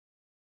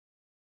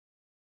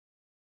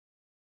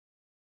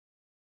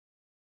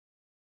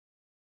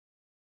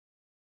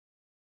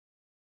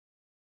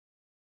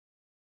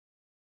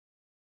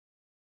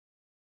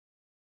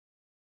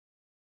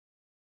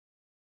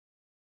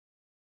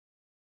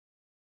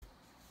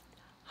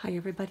Hi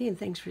everybody, and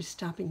thanks for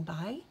stopping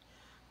by.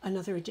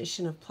 Another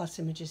edition of Plus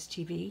Images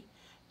TV.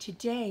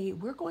 Today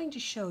we're going to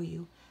show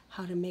you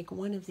how to make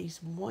one of these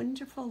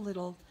wonderful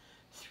little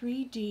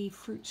 3D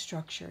fruit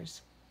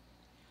structures.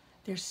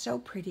 They're so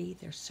pretty,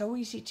 they're so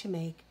easy to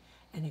make,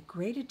 and a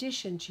great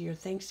addition to your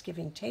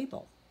Thanksgiving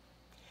table.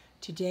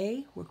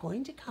 Today we're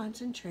going to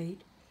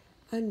concentrate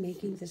on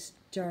making this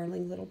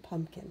darling little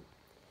pumpkin.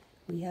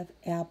 We have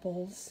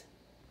apples,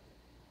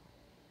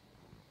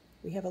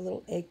 we have a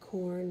little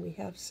acorn, we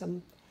have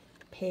some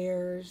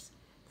pears,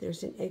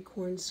 there's an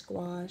acorn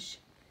squash.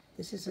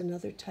 This is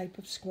another type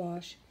of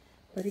squash.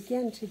 But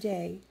again,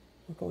 today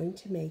we're going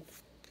to make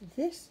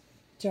this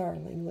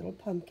darling little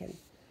pumpkin.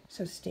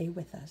 So stay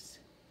with us.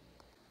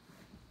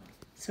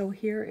 So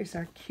here is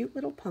our cute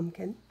little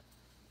pumpkin.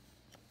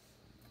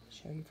 I'll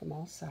show you from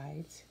all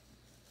sides.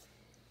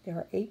 There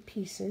are 8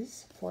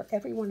 pieces for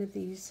every one of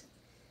these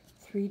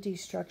 3D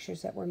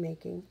structures that we're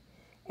making.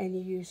 And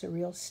you use a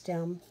real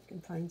stem. You can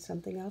find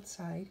something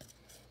outside.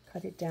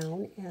 Cut it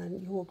down,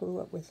 and you will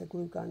glue it with a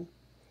glue gun.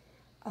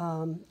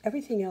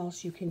 Everything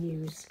else you can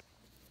use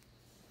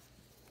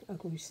a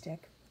glue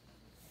stick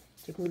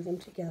to glue them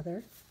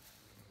together.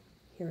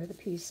 Here are the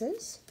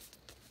pieces.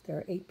 There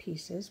are 8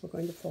 pieces. We're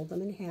going to fold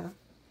them in half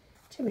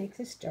to make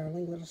this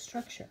darling little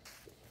structure.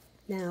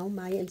 Now,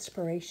 my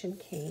inspiration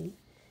came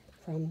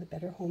from the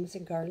Better Homes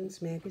and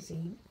Gardens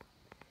magazine,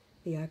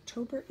 the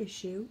October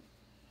issue.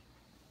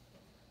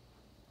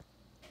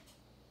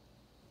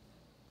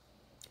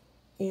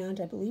 And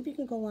I believe you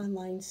can go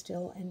online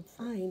still and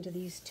find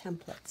these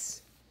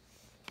templates.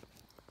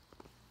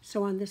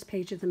 So on this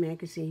page of the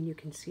magazine, you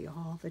can see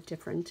all the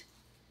different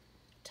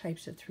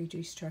types of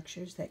 3D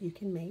structures that you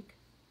can make.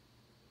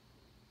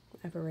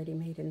 I've already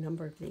made a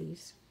number of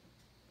these.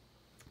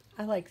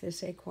 I like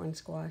this acorn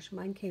squash.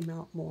 Mine came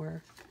out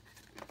more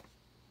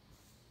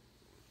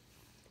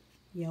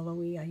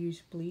yellowy. I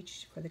used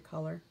bleach for the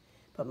color,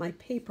 but my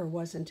paper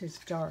wasn't as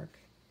dark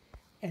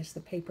as the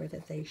paper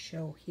that they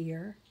show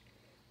here.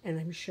 And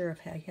I'm sure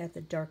if I had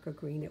the darker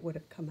green, it would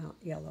have come out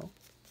yellow.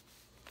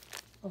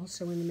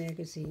 Also in the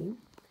magazine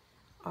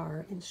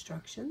are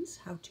instructions,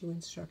 how-to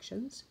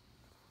instructions,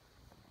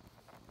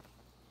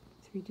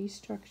 3D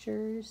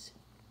structures.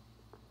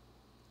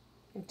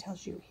 It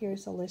tells you,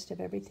 here's a list of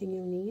everything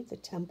you need, the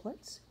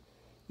templates.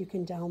 You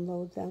can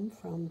download them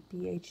from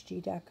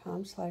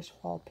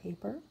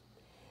bhg.com/wallpaper.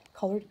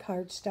 Colored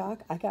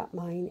cardstock, I got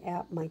mine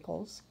at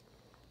Michael's.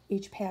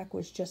 Each pack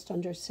was just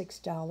under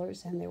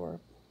 $6, and there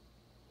were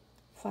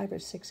 5 or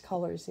 6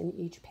 colors in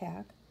each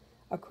pack.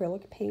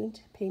 Acrylic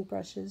paint,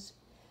 paintbrushes,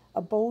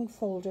 a bone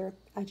folder.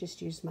 I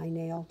just used my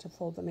nail to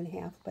fold them in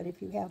half, but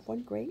if you have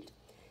one, great.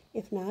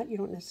 If not, you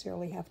don't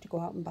necessarily have to go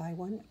out and buy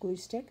one. A glue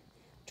stick,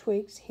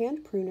 twigs,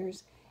 hand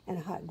pruners, and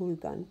a hot glue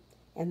gun.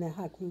 And the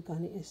hot glue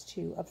gun is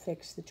to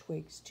affix the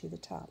twigs to the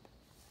top.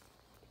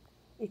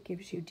 It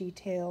gives you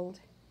detailed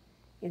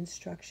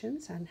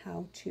instructions on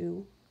how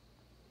to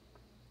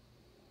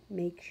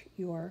make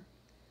your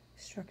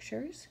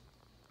structures.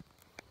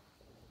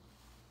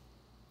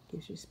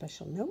 Gives you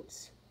special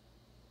notes.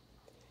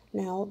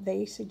 Now,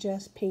 they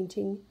suggest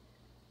painting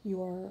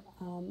your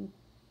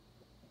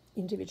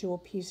individual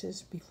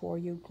pieces before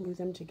you glue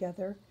them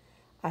together.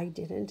 I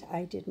didn't.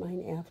 I did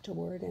mine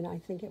afterward, and I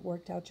think it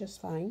worked out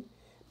just fine.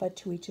 But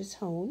to each his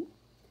own.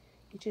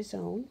 Each his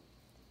own.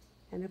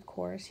 And of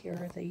course, here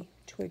are the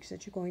twigs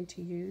that you're going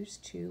to use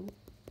to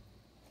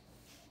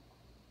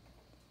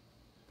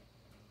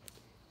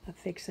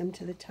affix them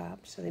to the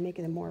top, so they make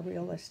them more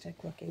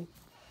realistic looking.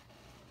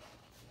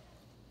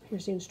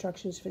 Here's the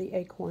instructions for the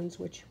acorns,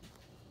 which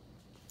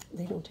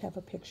they don't have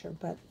a picture,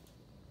 but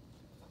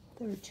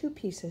there are 2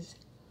 pieces.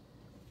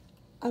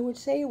 I would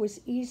say it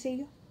was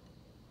easy.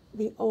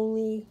 The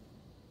only,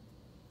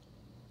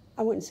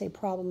 I wouldn't say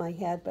problem I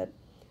had, but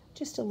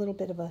just a little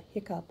bit of a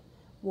hiccup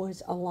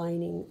was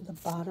aligning the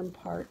bottom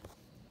part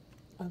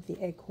of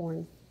the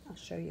acorn. I'll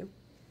show you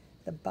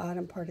the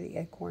bottom part of the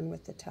acorn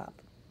with the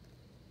top.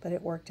 But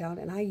it worked out,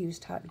 and I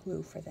used hot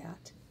glue for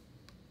that.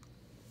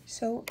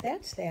 So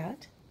that's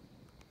that.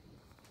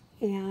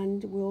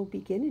 And we'll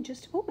begin in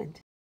just a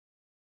moment.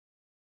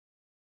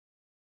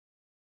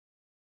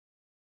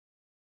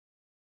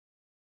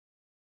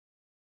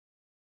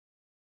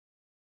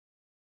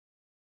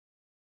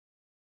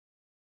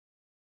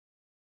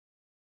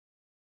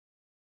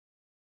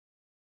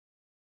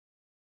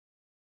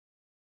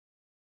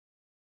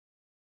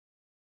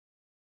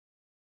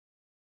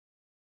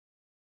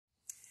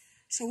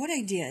 So what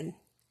I did,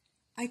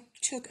 I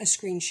took a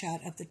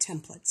screenshot of the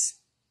templates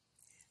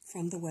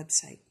from the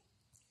website.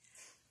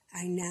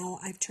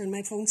 I've turned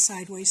my phone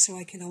sideways so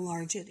I can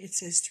enlarge it. It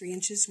says 3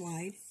 inches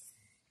wide,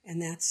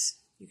 and that's,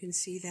 you can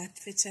see that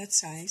fits that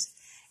size.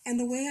 And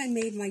the way I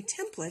made my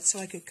template so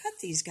I could cut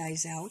these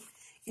guys out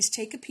is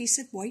take a piece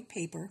of white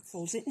paper,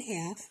 fold it in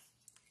half,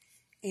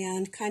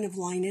 and kind of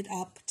line it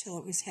up till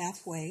it was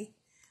halfway.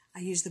 I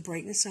use the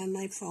brightness on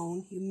my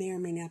phone. You may or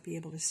may not be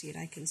able to see it.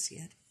 I can see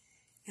it.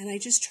 And I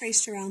just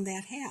traced around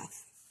that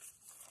half.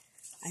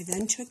 I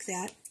then took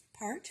that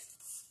part,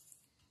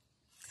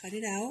 cut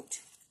it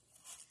out,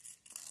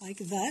 like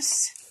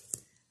thus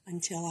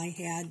until I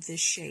had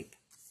this shape.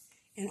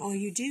 And all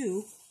you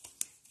do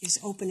is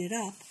open it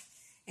up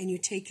and you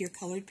take your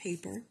colored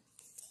paper.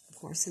 Of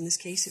course, in this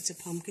case, it's a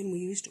pumpkin. We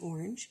used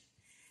orange.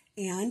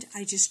 And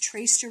I just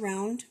traced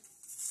around,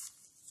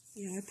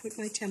 I put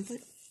my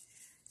template,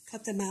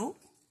 cut them out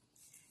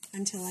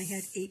until I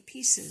had 8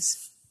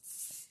 pieces.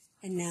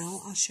 And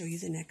now I'll show you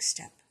the next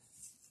step.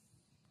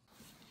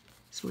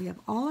 So we have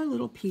all our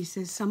little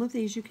pieces. Some of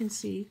these you can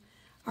see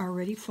are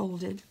already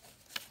folded.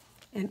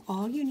 And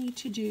all you need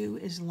to do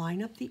is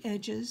line up the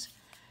edges.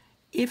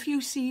 If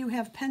you see you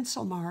have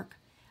pencil mark,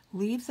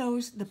 leave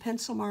the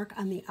pencil mark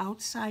on the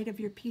outside of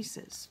your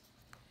pieces,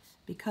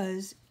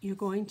 because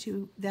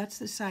that's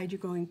the side you're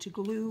going to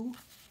glue.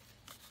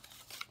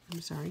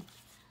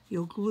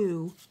 You'll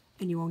glue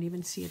and you won't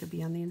even see it. It'll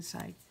be on the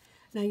inside.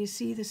 Now you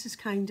see this is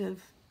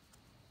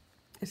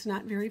it's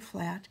not very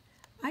flat.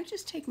 I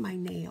just take my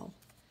nail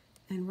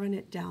and run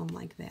it down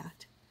like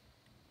that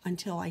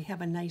until I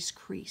have a nice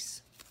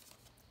crease.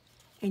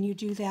 And you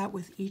do that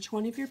with each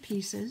one of your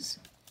pieces.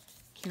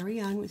 Carry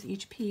on with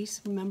each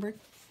piece. Remember,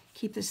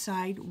 keep the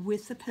side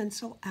with the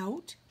pencil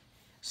out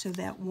so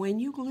that when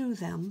you glue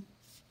them,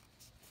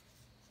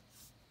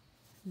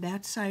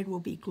 that side will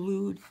be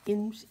glued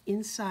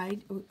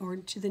inside or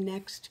to the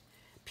next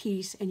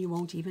piece, and you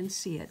won't even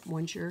see it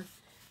once your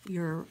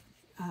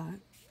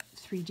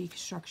 3D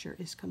structure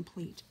is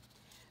complete.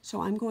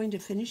 So I'm going to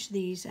finish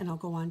these and I'll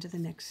go on to the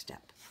next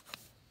step.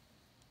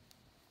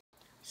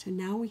 So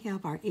now we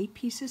have our 8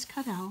 pieces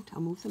cut out.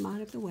 I'll move them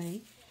out of the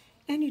way,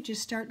 and you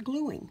just start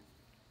gluing.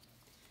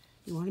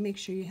 You want to make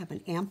sure you have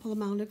an ample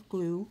amount of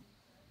glue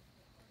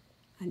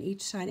on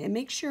each side, and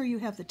make sure you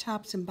have the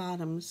tops and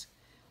bottoms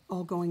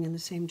all going in the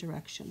same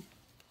direction.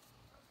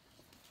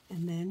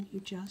 And then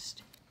you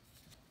just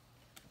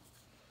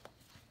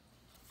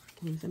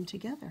glue them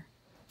together.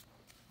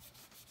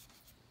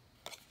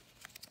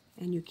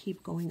 And you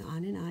keep going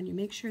on and on. You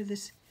make sure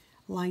this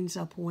lines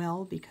up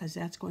well, because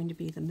that's going to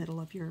be the middle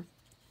of your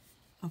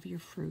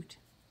fruit.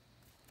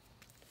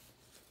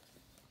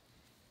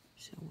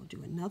 So we'll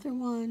do another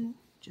one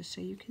just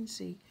so you can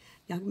see.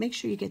 Now make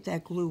sure you get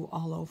that glue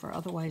all over,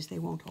 otherwise they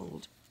won't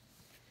hold.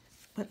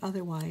 But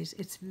otherwise,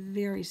 it's a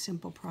very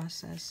simple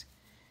process.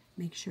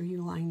 Make sure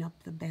you line up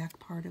the back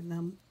part of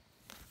them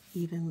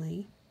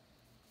evenly.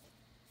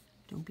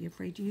 Don't be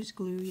afraid to use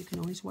glue. You can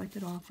always wipe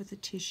it off with a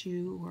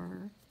tissue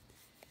or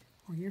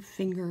your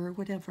finger or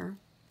whatever.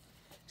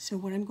 So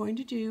what I'm going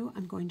to do,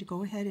 I'm going to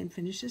go ahead and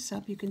finish this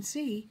up. You can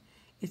see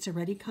it's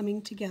already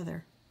coming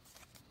together.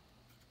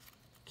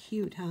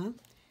 Cute, huh?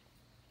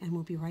 And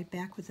we'll be right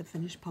back with the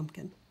finished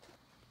pumpkin.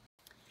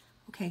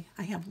 Okay,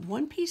 I have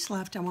one piece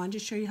left. I wanted to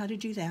show you how to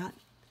do that.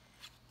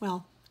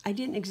 Well, I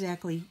didn't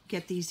exactly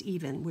get these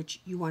even,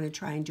 which you want to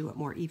try and do it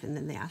more even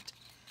than that.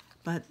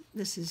 But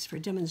this is for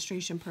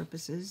demonstration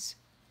purposes.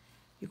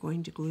 You're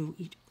going to glue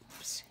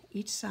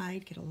each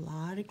side, get a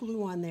lot of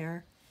glue on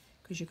there,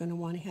 because you're going to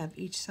want to have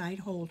each side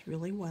hold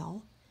really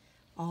well,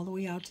 all the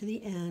way out to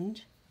the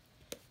end.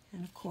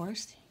 And of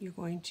course, you're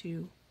going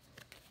to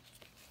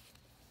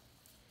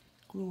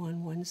glue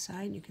on one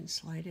side. You can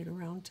slide it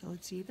around till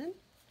it's even,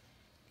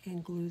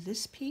 and glue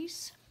this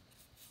piece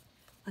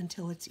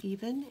until it's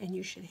even, and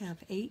you should have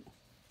 8.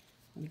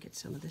 Let me get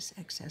some of this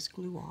excess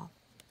glue off.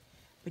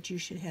 But you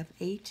should have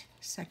 8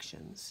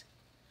 sections.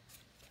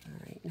 All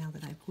right, now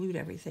that I've glued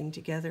everything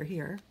together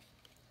here.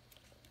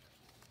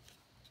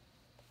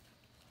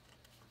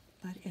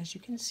 But as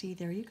you can see,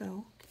 there you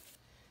go.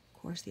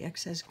 Of course, the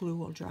excess glue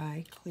will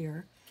dry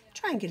clear.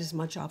 Try and get as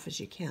much off as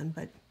you can,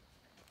 but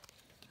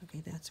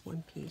okay, that's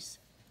one piece.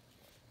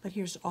 But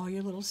here's all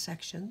your little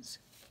sections.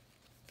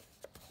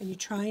 And you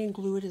try and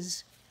glue it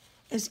as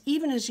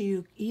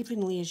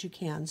evenly as you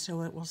can,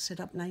 so it will sit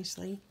up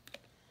nicely.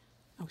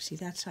 Oh, see,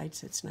 that side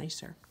sits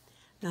nicer.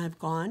 Now I've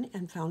gone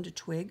and found a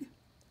twig,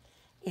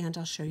 and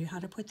I'll show you how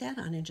to put that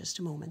on in just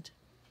a moment.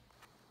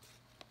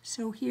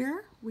 So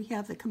here we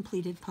have the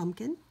completed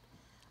pumpkin.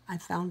 I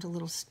found a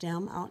little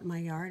stem out in my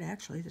yard.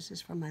 Actually, this is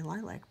from my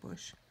lilac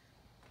bush.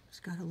 It's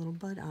got a little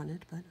bud on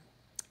it, but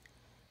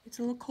it's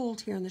a little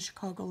cold here in the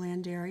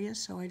Chicagoland area,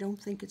 so I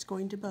don't think it's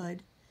going to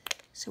bud.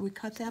 So we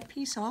cut that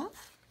piece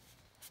off.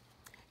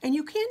 And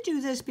you can do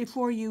this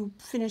before you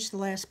finish the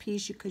last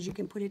piece, because you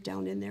can put it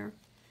down in there.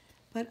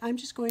 But I'm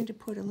just going to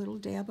put a little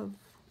dab of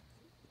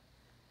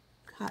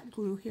hot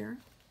glue here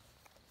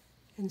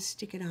and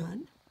stick it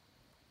on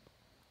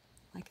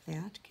like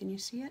that. Can you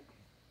see it?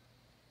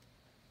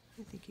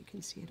 I think you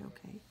can see it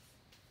okay.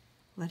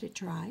 Let it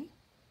dry.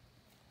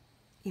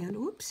 And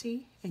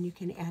oopsie, and you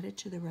can add it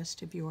to the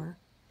rest of your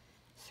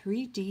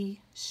 3D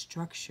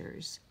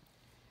structures,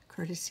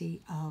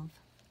 courtesy of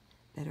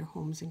Better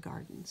Homes and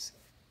Gardens.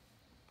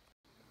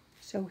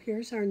 So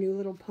here's our new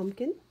little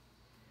pumpkin,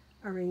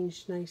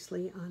 arranged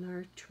nicely on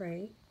our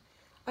tray.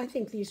 I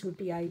think these would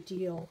be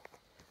ideal,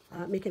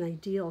 make an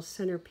ideal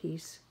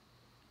centerpiece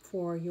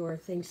for your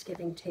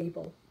Thanksgiving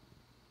table.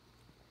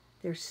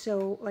 They're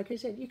so, like I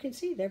said, you can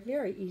see they're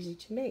very easy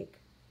to make.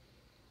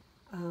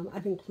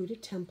 I've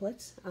included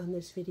templates on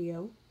this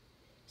video.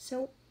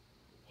 So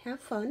have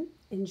fun,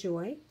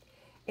 enjoy,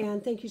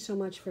 and thank you so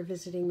much for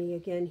visiting me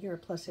again here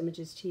at Plus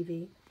Images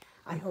TV.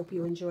 I hope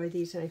you enjoy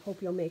these, and I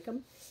hope you'll make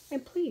them.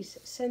 And please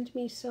send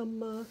me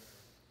some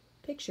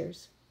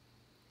pictures.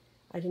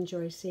 I'd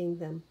enjoy seeing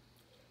them.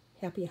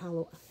 Happy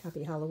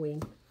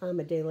Halloween. I'm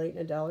a day late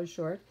and a dollar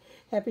short.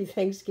 Happy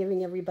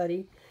Thanksgiving,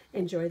 everybody.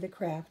 Enjoy the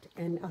craft,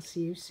 and I'll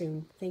see you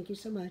soon. Thank you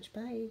so much.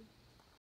 Bye.